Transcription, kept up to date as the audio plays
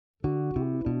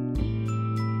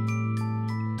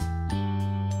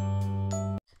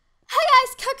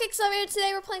Here.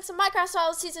 Today we're playing some Minecraft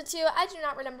Style Season 2. I do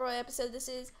not remember what episode this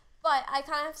is, but I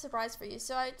kind of have a surprise for you.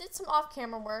 So I did some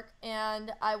off-camera work,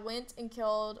 and I went and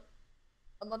killed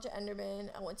a bunch of Endermen.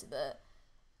 I went to the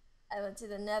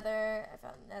Nether. I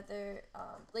found Nether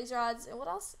blaze rods, and what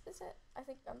else is it? I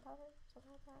think gunpowder,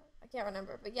 something like that. I can't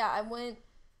remember, but yeah, I went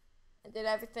and did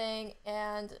everything,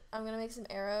 and I'm gonna make some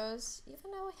arrows.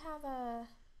 Even though we have a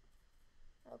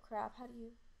oh crap, how do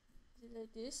you do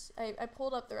like this? I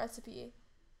pulled up the recipe.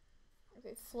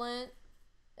 Okay, flint,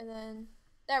 and then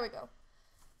there we go.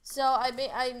 So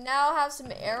I now have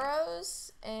some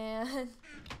arrows, and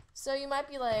so you might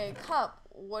be like, Cup,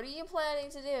 what are you planning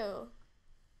to do?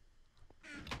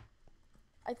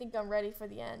 I think I'm ready for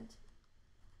the end.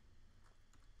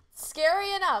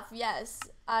 Scary enough, yes.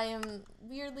 I am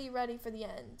weirdly ready for the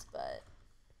end, but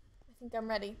I think I'm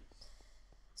ready.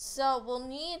 So we'll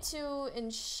need to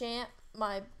enchant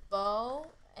my bow,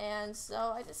 and so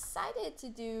I decided to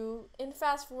do, in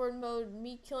fast forward mode,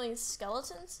 me killing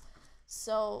skeletons.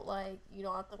 So, like, you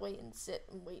don't have to wait and sit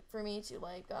and wait for me to,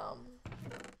 like, so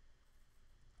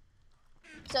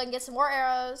I can get some more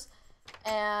arrows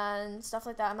and stuff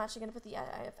like that. I'm actually going to put the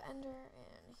Eye of Ender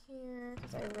in here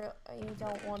because I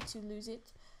don't want to lose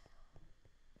it.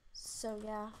 So,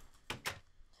 yeah.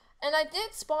 And I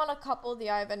did spawn a couple of the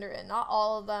Eye of Ender in. Not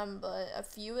all of them, but a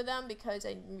few of them because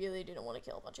I really didn't want to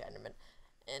kill a bunch of Endermen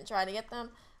and try to get them.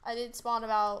 I did spawn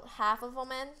about half of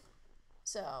them in.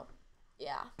 So,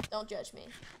 yeah, don't judge me.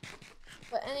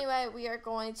 But anyway, we are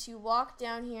going to walk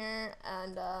down here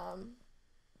and, I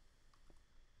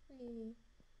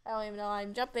don't even know why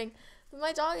I'm jumping. But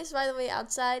my dog is, by the way,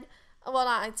 outside. Well,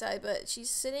 not outside, but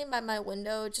she's sitting by my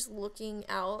window just looking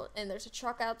out, and there's a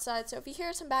truck outside. So if you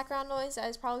hear some background noise, that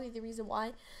is probably the reason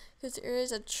why. Because there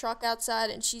is a truck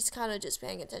outside, and she's kind of just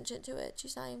paying attention to it.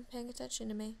 She's not even paying attention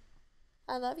to me.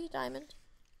 I love you, Diamond.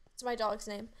 It's my dog's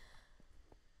name.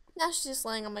 Now she's just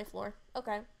laying on my floor.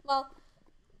 Okay, well,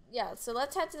 yeah, so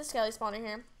let's head to the skelly spawner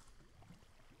here.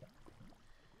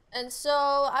 And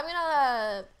so I'm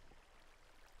gonna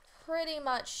pretty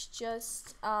much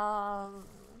just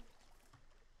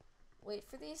wait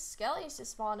for these skellies to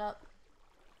spawn up,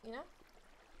 you know?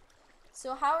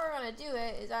 So how we're gonna do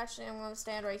it is actually I'm gonna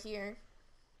stand right here.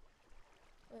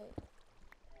 Wait.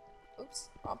 Oops,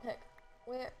 wrong pick.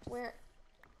 Where?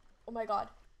 Oh my god.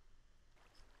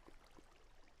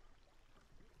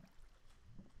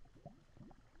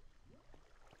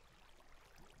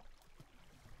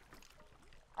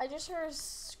 I just heard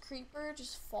a creeper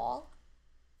just fall.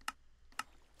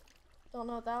 Don't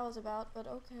know what that was about, but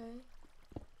okay.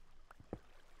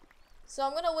 So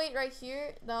I'm gonna wait right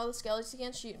here. Now the skeletons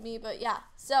can't shoot me, but yeah.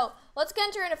 So let's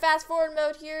enter in a fast forward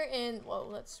mode here in,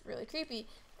 whoa, that's really creepy.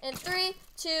 In 3,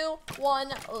 2, 1,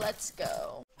 let's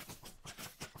go.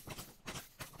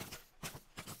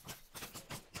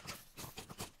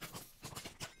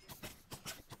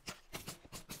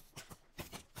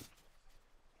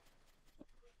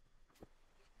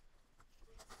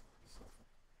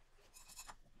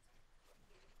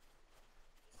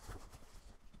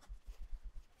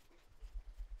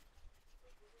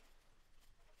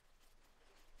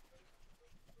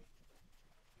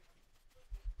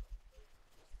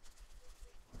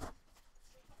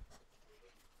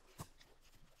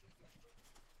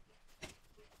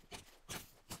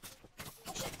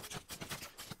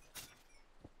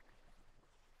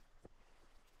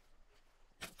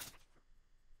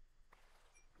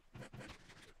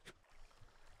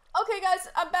 Okay guys,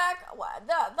 I'm back.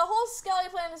 The whole skelly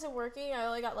plan isn't working. I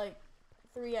only got like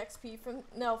 4 XP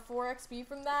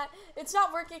from that. It's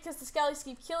not working because the skellies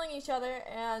keep killing each other,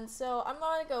 and so I'm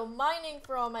gonna go mining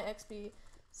for all my XP.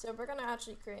 So we're gonna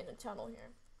actually create a tunnel here.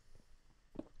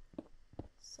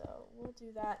 So we'll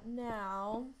do that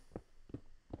now.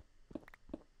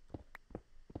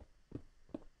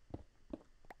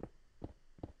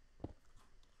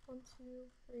 One, 2,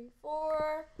 3,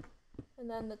 4. And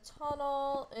then the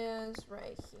tunnel is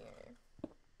right here.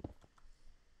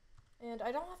 And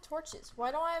I don't have torches.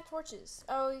 Why don't I have torches?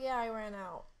 Oh yeah, I ran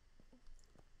out.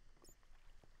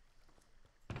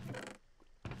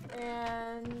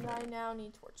 And I now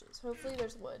need torches. Hopefully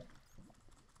there's wood.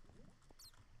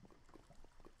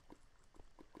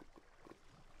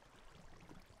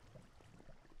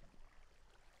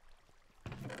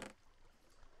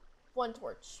 One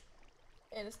torch.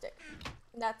 And a stick.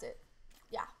 And that's it.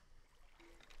 Yeah.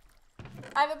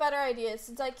 I have a better idea.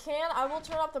 Since I will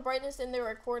turn off the brightness in the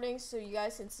recording so you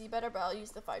guys can see better, but I'll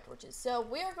use the 5 torches. So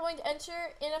we are going to enter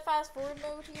in a fast forward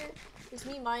mode here. It's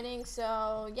me mining,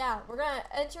 so yeah, we're gonna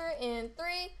enter in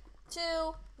 3, 2,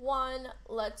 1,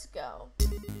 let's go.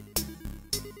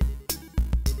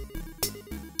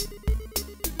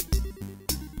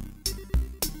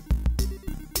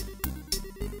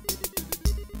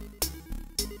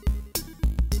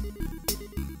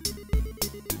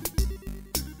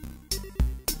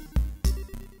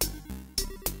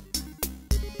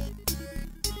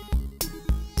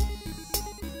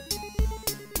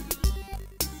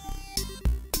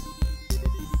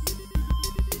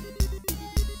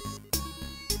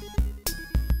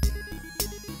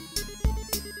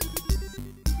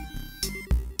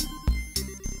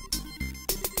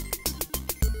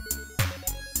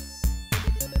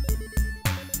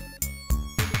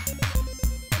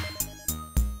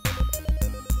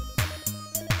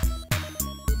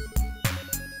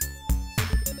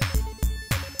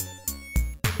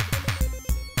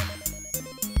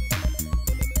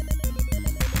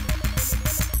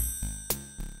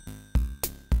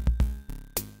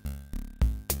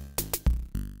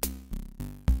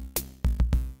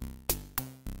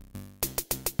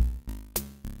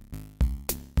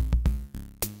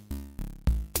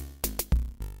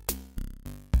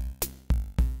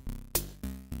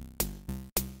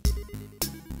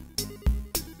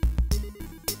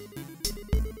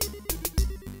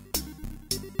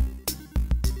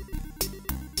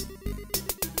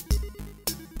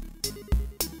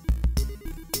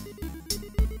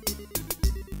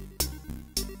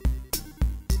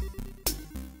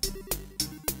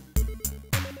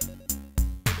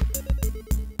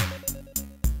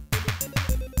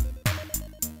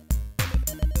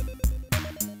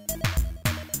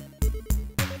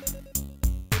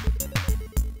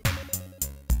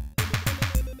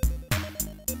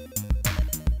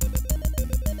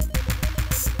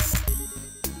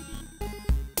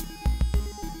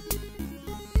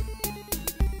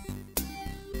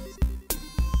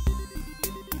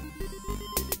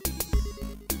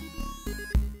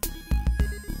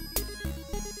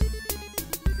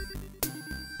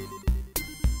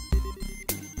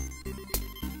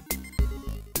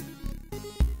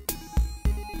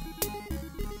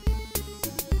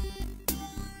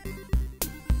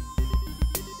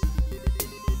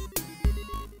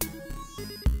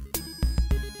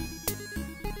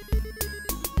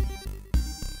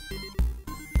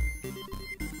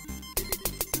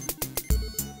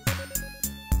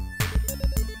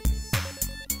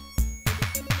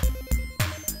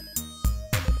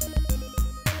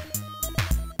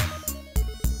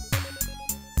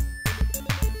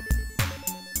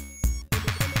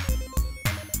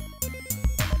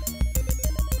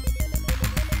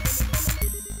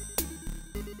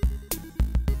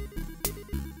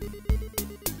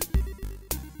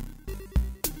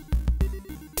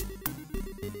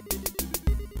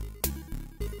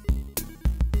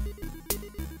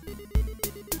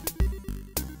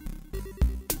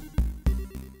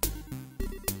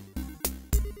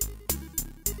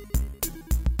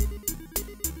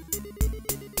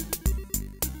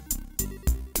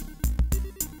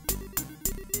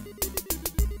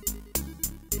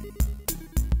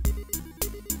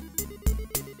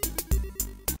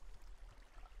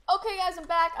 Okay, guys, I'm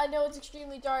back. I know it's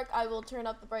extremely dark. I will turn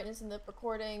up the brightness in the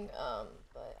recording,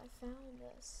 but I found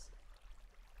this.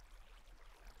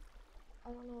 I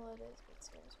don't know what it is, but it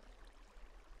scares me.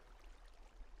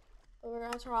 But we're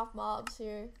gonna turn off mobs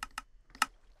here.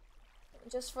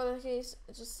 Just for the case,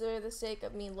 just for the sake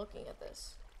of me looking at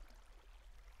this.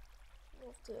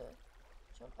 We'll have to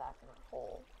jump back in our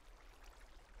hole.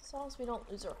 As long as we don't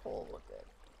lose our hole, we're good.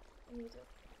 I need to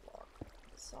block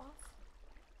this off.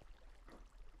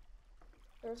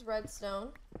 There's redstone.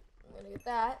 I'm gonna get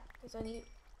that because I need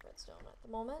redstone at the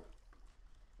moment.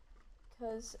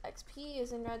 Because XP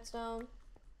is in redstone.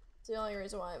 It's the only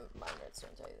reason why I'm buying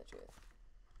redstone, to tell you the truth.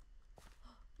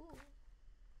 Ooh.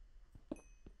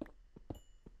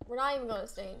 We're not even going to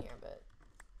stay in here, but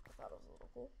I thought it was a little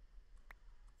cool.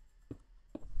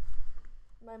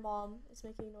 My mom is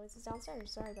making noises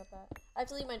downstairs. Sorry about that. I have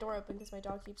to leave my door open because my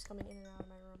dog keeps coming in and out of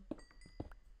my room.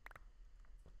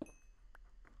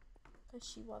 Because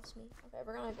she loves me. Okay,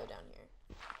 we're going to go down here.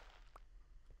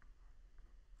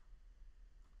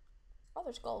 Oh,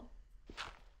 there's gold.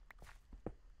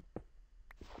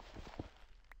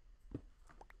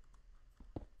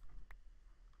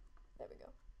 There we go.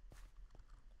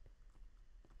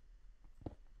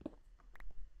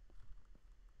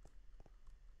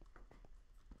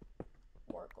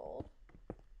 More gold.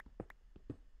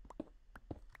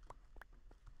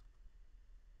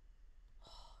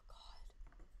 Oh, God.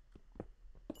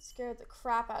 It scared the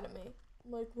crap out of me.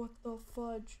 I'm like, what the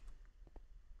fudge?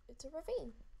 It's a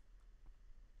ravine.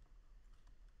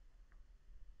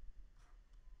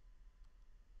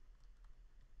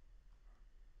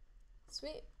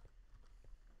 Sweet.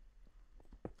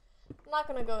 I'm not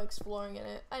gonna go exploring in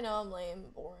it. I know I'm lame,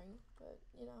 boring, but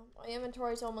you know, my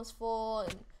inventory's almost full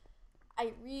and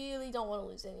I really don't want to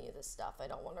lose any of this stuff. I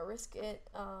don't want to risk it,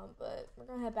 but we're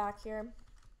gonna head back here.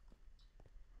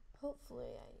 Hopefully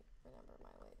I remember my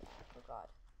way back. Oh God.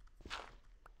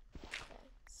 Okay,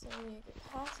 so we need to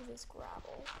get past this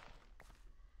gravel.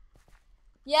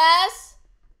 Yes!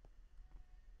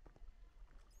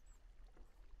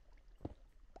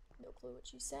 No clue what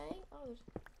she's saying. Oh, there's...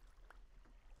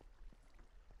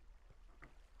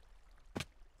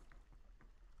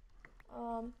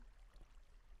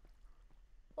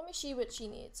 Let me see what she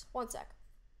needs. One sec.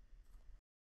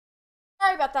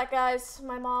 Sorry about that, guys.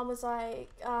 My mom was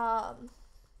like,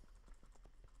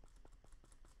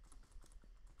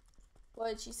 what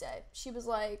did she say? She was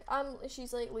like,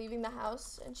 she's like leaving the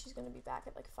house and she's gonna be back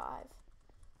at like 5.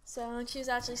 So she was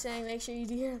actually saying, make sure you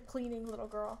do your cleaning, little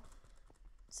girl.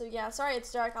 So yeah, sorry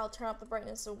it's dark. I'll turn up the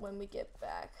brightness so when we get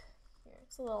back. Here,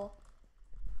 it's a little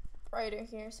brighter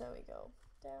here, so we go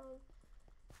down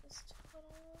this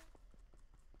tunnel.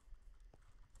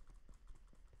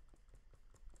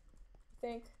 I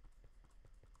think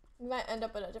we might end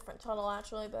up in a different tunnel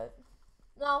actually, but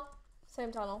no,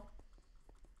 same tunnel.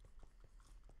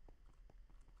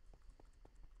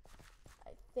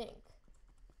 I think.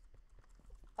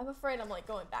 I'm afraid I'm like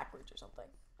going backwards or something.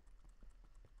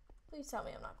 Please tell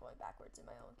me I'm not going backwards in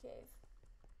my own cave.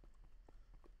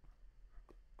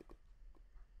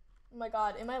 Oh my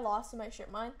God, am I lost in my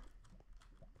strip mine?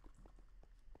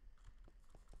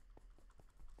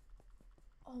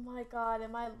 Oh my God,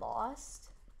 am I lost?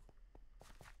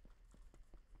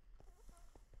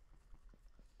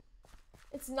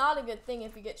 It's not a good thing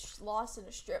if you get lost in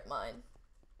a strip mine.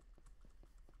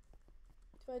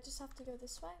 Do I just have to go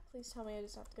this way? Please tell me I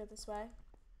just have to go this way.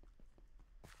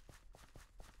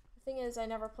 The thing is, I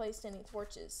never placed any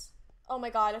torches. Oh my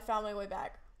God, I found my way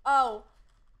back. Oh,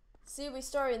 see, we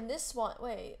started in this one.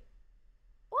 Wait,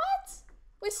 what?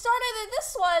 We started in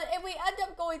this one and we end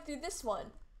up going through this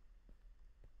one.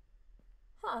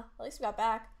 Huh, at least we got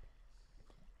back.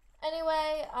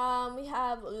 Anyway, we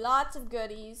have lots of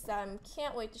goodies that I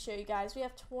can't wait to show you guys. We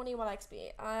have 21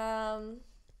 XP.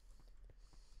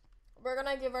 We're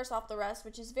gonna give ourselves the rest,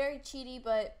 which is very cheaty,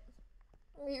 but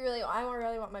I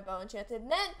really want my bow enchanted.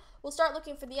 And then we'll start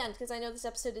looking for the end, because I know this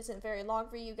episode isn't very long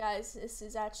for you guys. This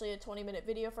is actually a 20-minute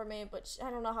video for me, but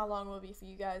I don't know how long it will be for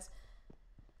you guys.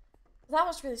 That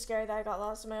was really scary that I got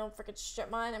lost in my own freaking strip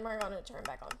mine, and we're gonna turn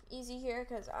back on easy here,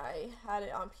 because I had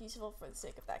it on peaceful for the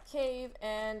sake of that cave,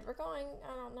 and we're going,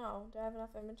 I don't know, do I have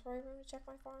enough inventory room to check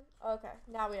my farm? Okay,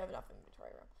 now we have enough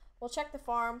inventory room. We'll check the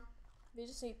farm. We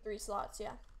just need 3 slots,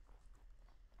 yeah.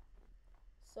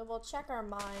 So we'll check our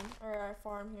mine, or our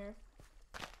farm here.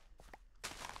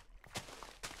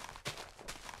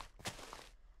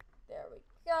 There we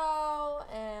go,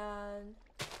 and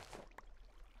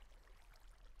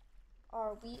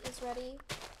our wheat is ready.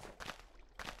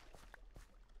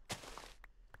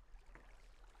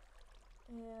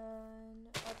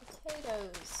 And our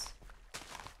potatoes.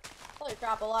 Holy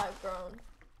crap, a lot have grown.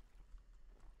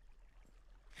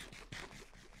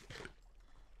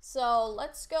 So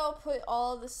let's go put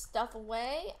all this stuff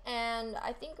away, and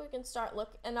I think we can start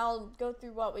and I'll go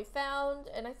through what we found,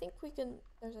 and I think we can,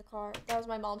 there's a car. That was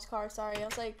my mom's car, sorry. I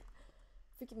was like,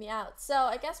 freaking me out. So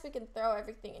I guess we can throw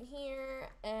everything in here,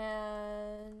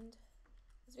 and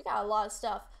we got a lot of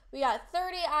stuff. We got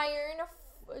 30 iron,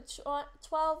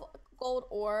 12 gold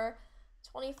ore,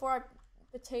 24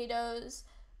 potatoes,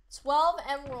 12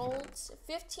 emeralds,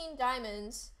 15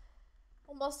 diamonds.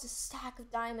 Almost a stack of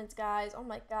diamonds, guys. Oh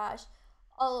my gosh.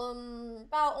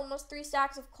 About almost 3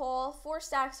 stacks of coal, 4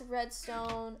 stacks of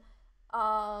redstone,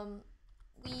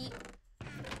 wheat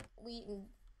and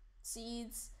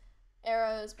seeds,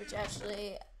 arrows, which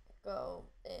actually go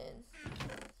in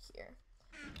here.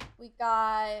 We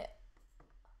got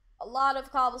a lot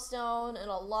of cobblestone and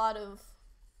a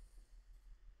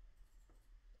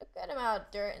good amount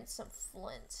of dirt and some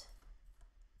flint.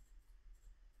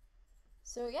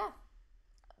 So yeah.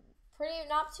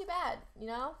 Not too bad, you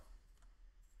know?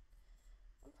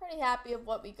 I'm pretty happy of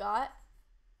what we got.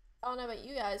 I don't know about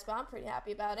you guys, but I'm pretty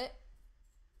happy about it.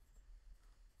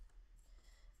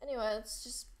 Anyway, let's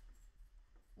just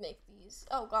make these.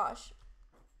 Oh gosh.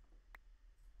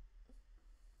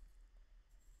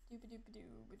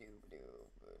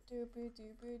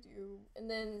 And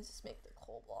then just make the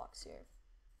coal blocks here.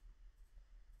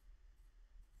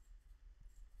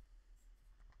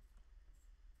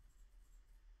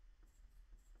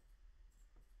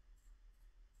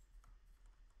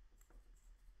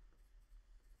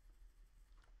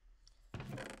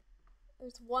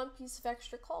 There's 1 piece of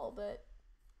extra coal, but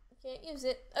you can't use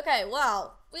it. Okay,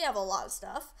 well, we have a lot of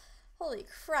stuff. Holy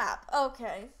crap.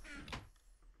 Okay.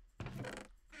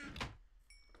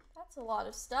 That's a lot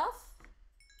of stuff.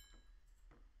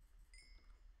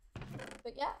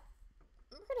 But yeah,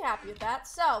 I'm pretty happy with that.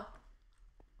 So,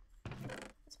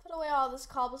 let's put away all this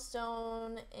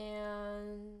cobblestone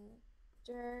and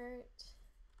dirt.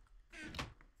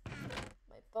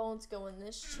 My bones go in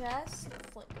this chest.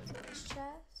 Flint goes in this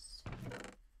chest.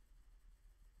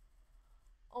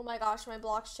 Oh my gosh, my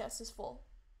blocks chest is full.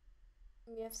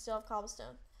 We still have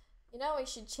cobblestone. You know, we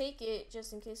should take it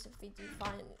just in case if we do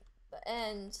find the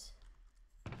end.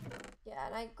 Yeah,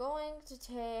 and I'm going to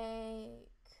take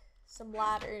some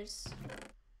ladders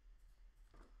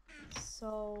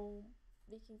so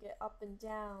we can get up and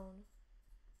down.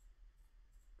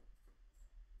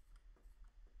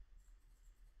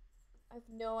 I have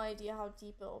no idea how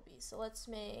deep it will be, so let's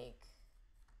make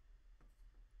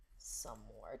some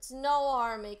more. It's no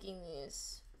harm making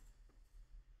these.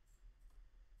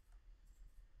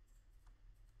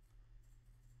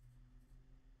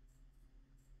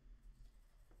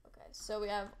 Okay, so we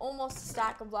have almost a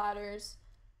stack of ladders.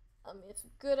 We have a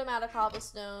good amount of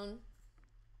cobblestone.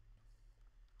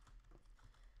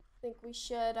 I think we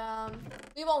should,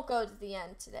 we won't go to the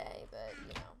end today, but,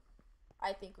 you know,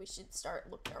 I think we should start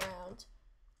looking around.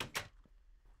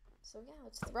 So yeah,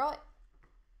 let's throw it.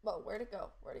 Whoa, where'd it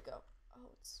go? Where'd it go? Oh,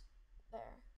 it's there.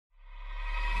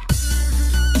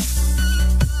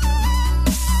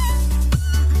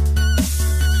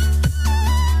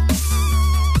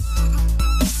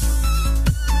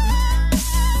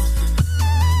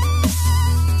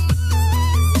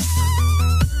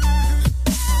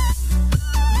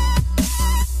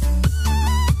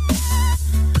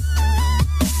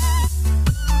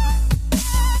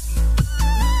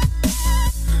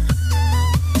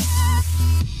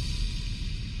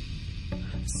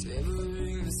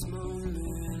 Savoring this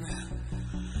moment,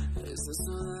 is this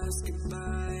our last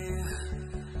goodbye?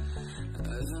 I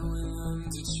thought we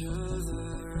loved each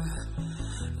other,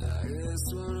 I guess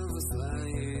one of us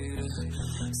lied.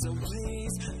 So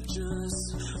please just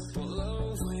pull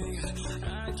away,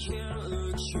 I can't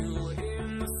look you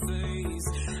in the face.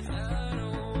 I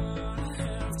don't wanna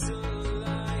have to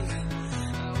lie,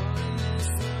 I wanna miss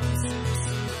something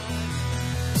tonight.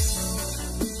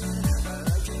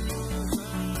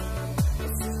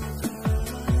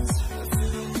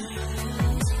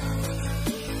 I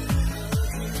can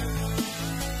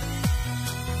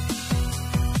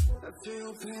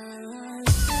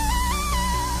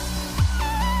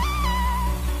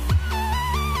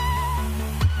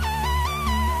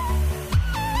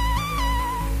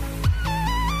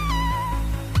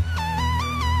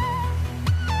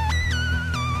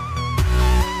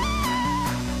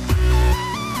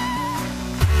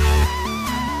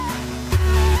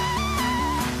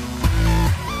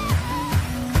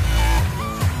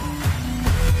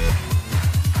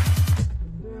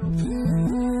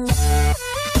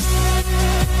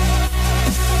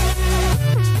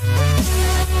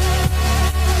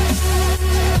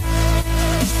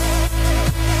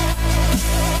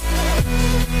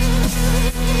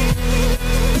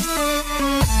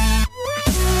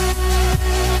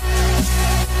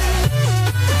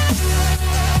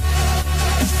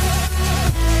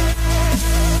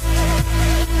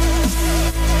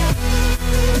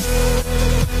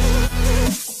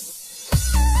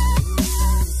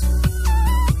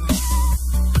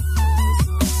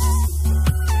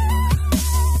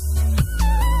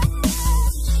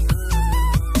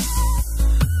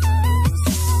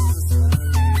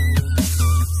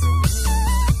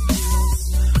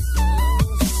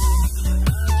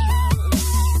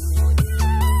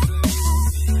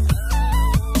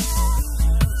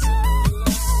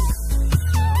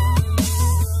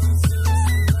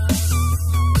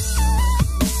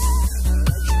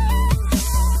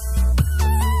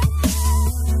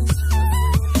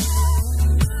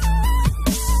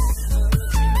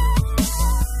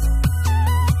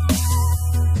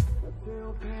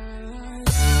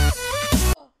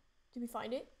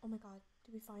find it? Oh my god.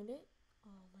 Did we find it?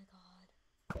 Oh my god.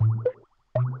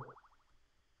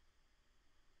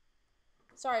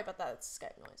 Sorry about that. It's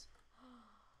Skype noise.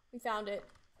 We found it.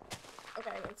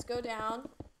 Okay, let's go down.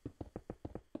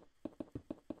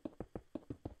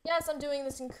 Yes, I'm doing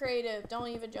this in creative. Don't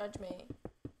even judge me.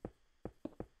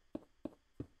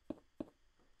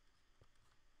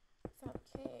 Found a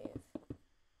cave.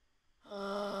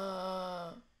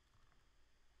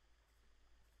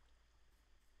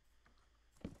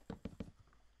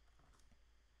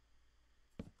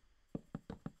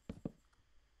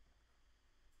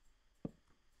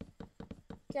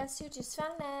 Guess you just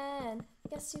found an end.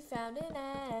 Guess you found an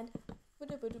end.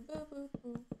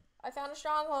 I found a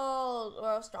stronghold.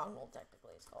 Well, stronghold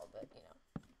technically it's called, but you know.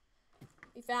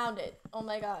 We found it. Oh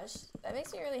my gosh. That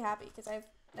makes me really happy because I've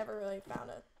never really found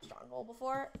a stronghold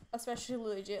before. Especially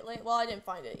legitly. Well, I didn't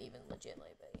find it even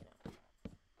legitly, but you know.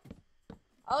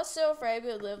 I was so afraid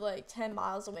we would live like 10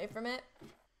 miles away from it.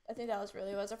 I think that was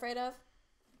really what I was afraid of.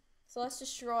 So let's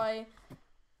destroy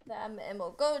them and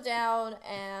we'll go down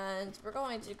and we're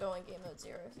going to go in game mode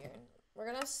 0 here. We're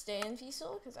gonna stay in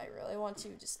peaceful because I really want to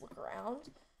just look around.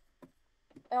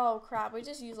 Oh crap, we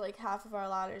just used like half of our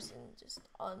ladders and just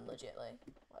unlegitly.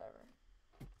 Whatever.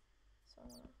 So I'm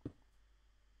gonna...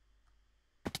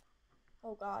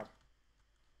 Oh god.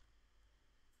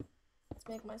 Let's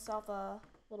make myself a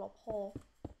little pole.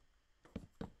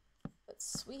 But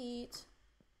sweet.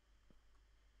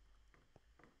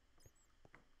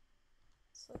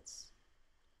 So let's...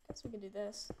 guess we can do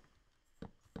this.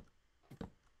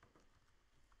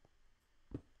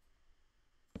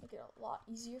 Make it a lot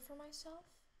easier for myself.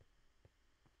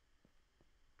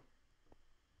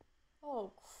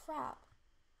 Oh crap.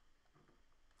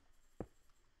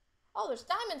 Oh, there's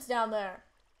diamonds down there.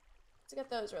 Let's get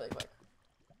those really quick.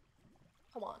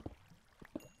 Come on.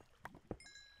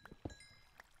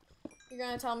 You're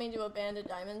gonna tell me to abandon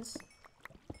diamonds?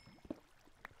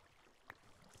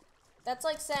 That's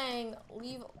like saying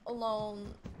leave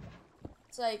alone.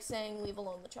 It's like saying leave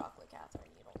alone the chocolate,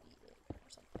 Catherine. You don't eat it or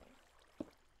something.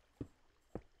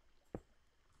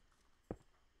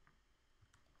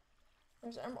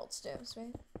 There's emeralds too,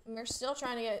 sweet. And we're still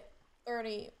trying to get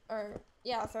 30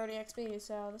 XP,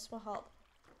 so this will help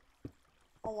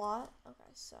a lot. Okay,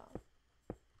 so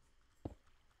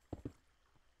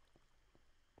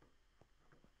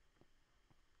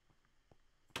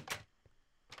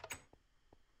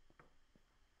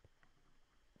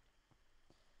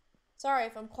sorry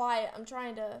if I'm quiet. I'm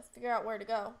trying to figure out where to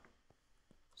go.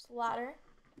 There's a ladder.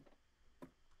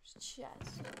 There's a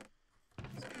chest.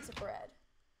 There's a piece of bread.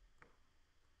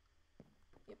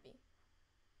 Yippee.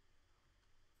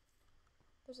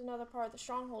 There's another part of the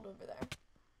stronghold over there.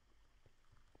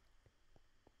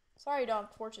 Sorry, don't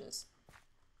have torches.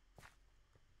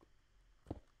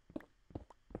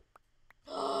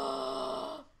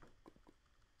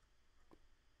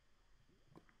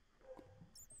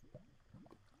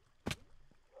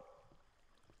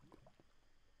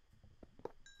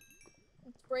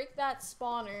 Let's break that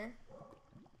spawner.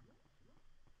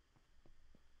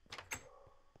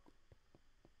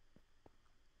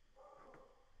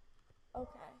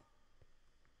 Okay.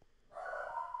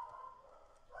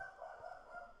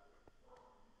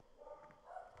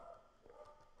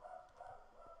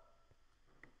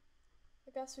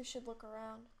 I guess we should look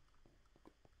around.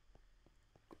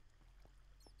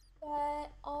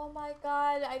 But, oh my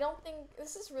god, I don't think,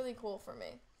 this is really cool for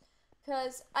me.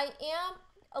 Because I am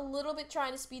a little bit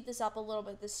trying to speed this up a little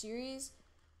bit, this series.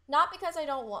 Not because I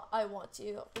want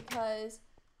to, because,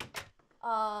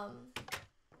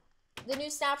 the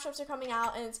new snapshots are coming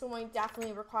out and it's going to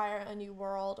definitely require a new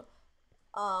world,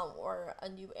 or a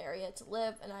new area to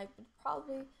live, and I would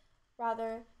probably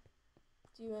rather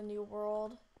do a new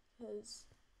world, because,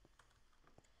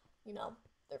 you know,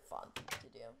 they're fun to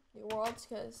do. New worlds,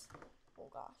 because, oh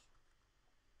gosh,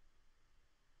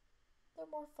 they're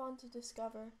more fun to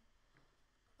discover.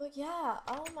 But yeah,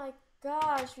 oh my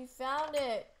gosh, we found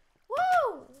it!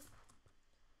 Woo!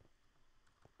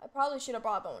 I probably should have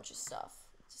brought a bunch of stuff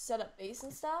to set up base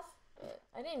and stuff, but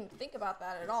I didn't think about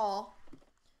that at all.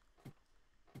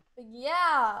 But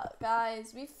yeah,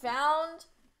 guys, we found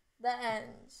the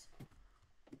end.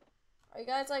 Are you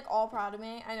guys like all proud of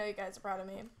me? I know you guys are proud of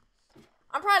me.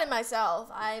 I'm proud of myself.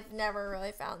 I've never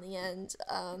really found the end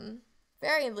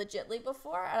very legitly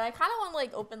before, and I kind of want to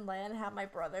like open land and have my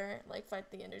brother like fight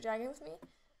the Ender Dragon with me.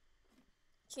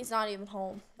 He's not even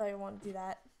home, but I want to do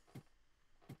that.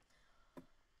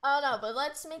 I don't know, but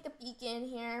let's make a beacon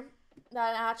here.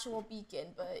 Not an actual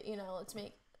beacon, but you know, let's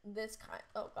make this kind.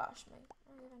 Oh gosh, my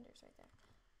render's right there.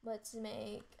 Let's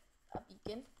make a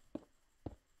beacon.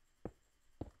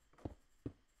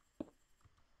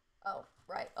 Oh,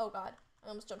 right. Oh, God. I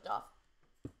almost jumped off.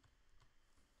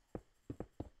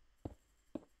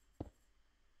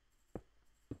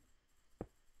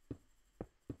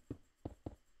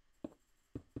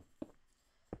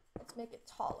 Let's make it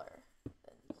taller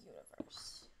than the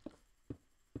universe.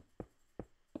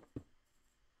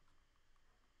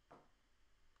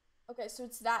 Okay, so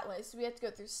it's that way. So we have to go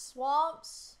through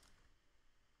swamps.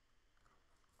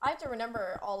 I have to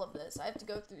remember all of this. I have to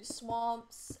go through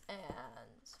swamps and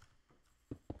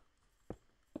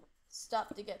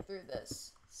stuff to get through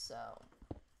this. So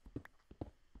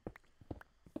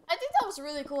I think that was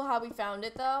really cool how we found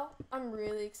it, though. I'm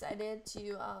really excited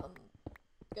to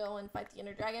go and fight the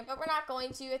Ender Dragon, but we're not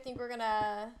going to. I think we're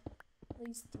gonna at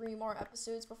least 3 more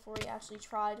episodes before we actually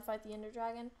try to fight the Ender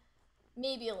Dragon.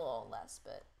 Maybe a little less,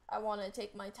 but I want to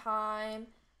take my time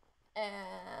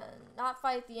and not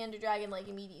fight the Ender Dragon like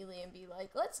immediately and be like,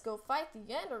 let's go fight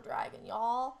the Ender Dragon,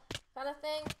 y'all, kind of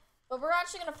thing. But we're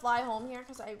actually gonna fly home here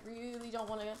because I really don't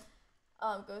want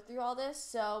to go through all this.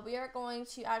 So we are going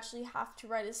to actually have to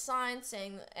write a sign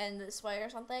saying end this way or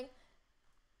something,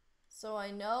 so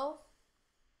I know.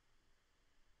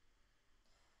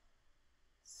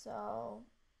 So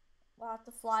we'll have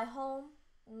to fly home.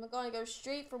 I'm going to go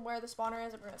straight from where the spawner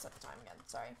is. I'm going to set the time again.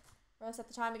 Sorry. I'm going to set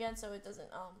the time again so it doesn't,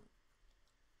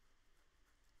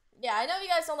 yeah, I know you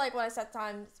guys don't like when I set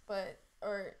times, but,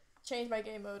 or change my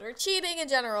game mode, or cheating in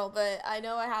general, but I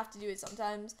know I have to do it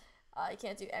sometimes. I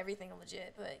can't do everything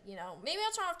legit, but, you know, maybe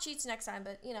I'll turn off cheats next time,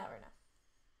 but you never know.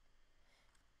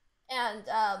 And,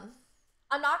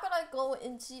 I'm not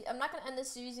gonna end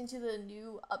this series until the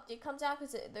new update comes out,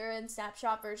 because they're in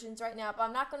snapshot versions right now, but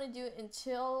I'm not gonna do it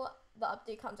until the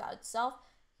update comes out itself,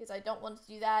 because I don't want to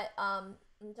do that,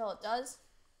 until it does.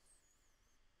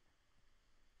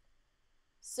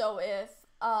 So if,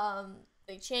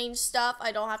 they change stuff,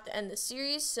 I don't have to end the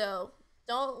series, so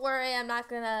don't worry, I'm not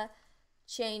gonna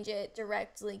change it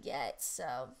directly yet,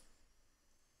 so,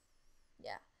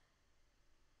 yeah.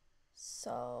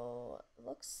 So,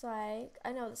 looks like,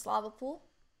 I know this lava pool.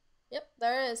 Yep,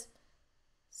 there it is.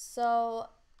 So,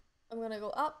 I'm gonna go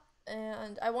up,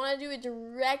 and I want to do it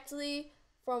directly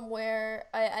from where,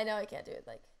 I know I can't do it,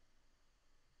 like.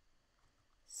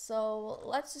 So,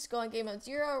 let's just go on game mode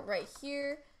 0 right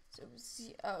here. So,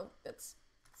 oh, that's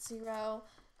 0.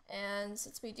 And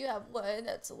since we do have wood,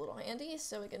 that's a little handy,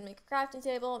 so we can make a crafting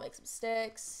table, make some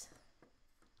sticks.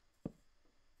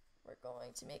 We're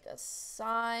going to make a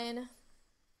sign.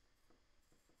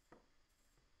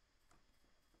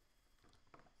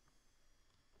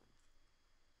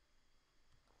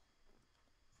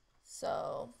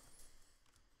 So,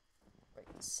 break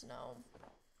the snow.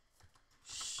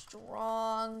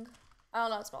 Strong. I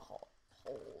don't know, it's about hold.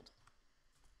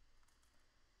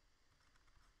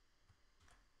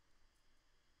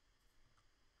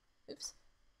 Oops.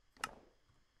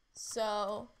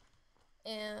 So,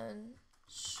 and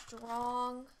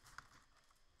strong,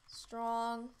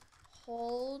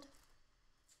 hold.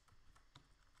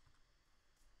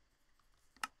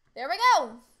 There we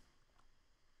go.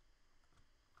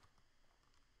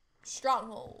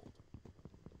 StrongHold.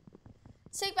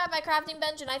 Take back my crafting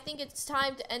bench, and I think it's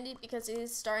time to end it because it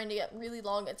is starting to get really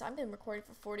long. I've been recording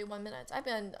for 41 minutes. I've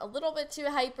been a little bit too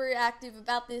hyperactive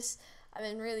about this. I've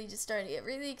been really just starting to get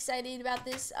really excited about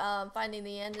this, finding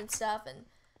the end and stuff, and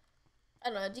I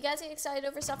don't know, do you guys get excited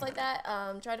over stuff like that?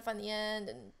 Try to find the end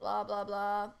and blah, blah,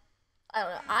 blah. I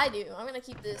don't know, I do. I'm gonna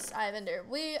keep this Eye of Ender.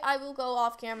 I will go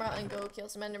off camera and go kill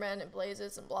some Endermen and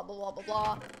blazes and blah, blah, blah, blah,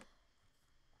 blah,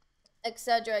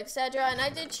 etc., etc., and I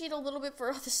did cheat a little bit for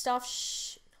other stuff.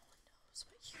 Shh, no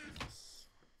one knows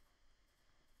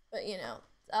but you know,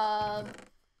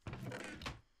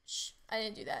 shh, I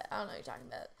didn't do that. I don't know what you're talking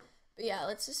about. But yeah,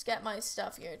 let's just get my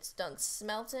stuff here. It's done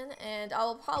smelting, and I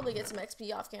will probably get some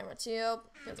XP off camera too,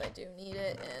 because I do need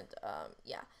it, and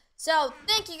yeah. So,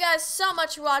 thank you guys so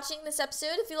much for watching this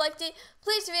episode. If you liked it,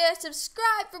 please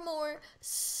subscribe for more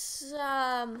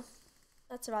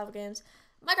not survival games,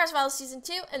 Minecraft Survival Season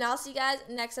 2, and I'll see you guys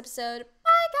in the next episode.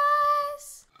 Bye,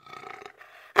 guys!